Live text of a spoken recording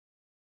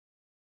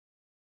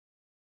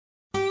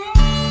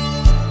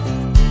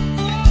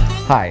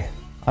Hi,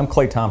 I'm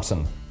Clay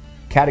Thompson,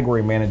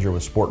 Category Manager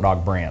with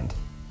SportDOG brand.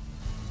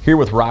 Here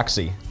with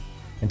Roxy,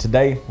 and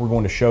today we're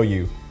going to show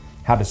you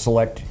how to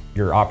select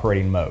your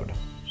operating mode.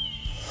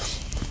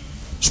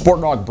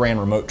 SportDOG brand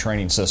remote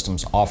training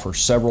systems offer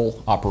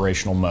several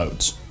operational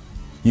modes.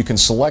 You can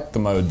select the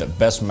mode that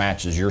best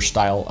matches your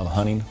style of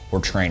hunting or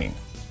training.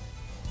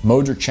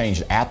 Modes are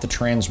changed at the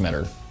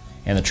transmitter,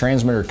 and the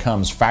transmitter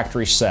comes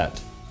factory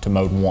set to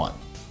mode 1.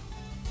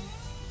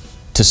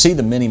 To see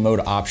the many mode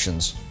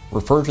options,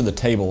 refer to the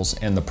tables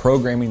in the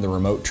Programming the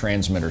Remote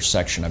Transmitter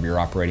section of your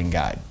operating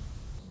guide.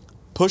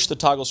 Push the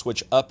toggle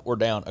switch up or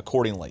down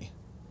accordingly,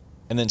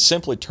 and then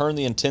simply turn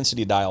the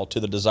intensity dial to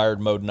the desired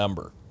mode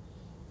number.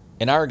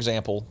 In our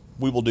example,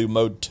 we will do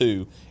mode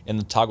 2 in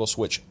the toggle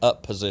switch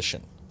up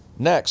position.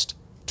 Next,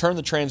 turn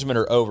the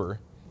transmitter over,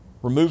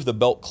 remove the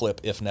belt clip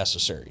if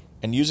necessary,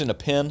 and using a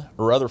pin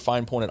or other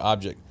fine-pointed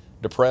object,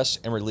 depress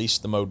and release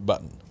the mode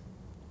button.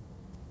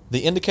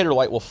 The indicator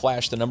light will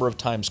flash the number of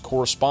times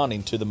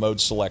corresponding to the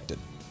mode selected.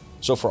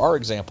 So for our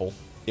example,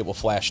 it will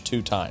flash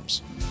 2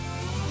 times.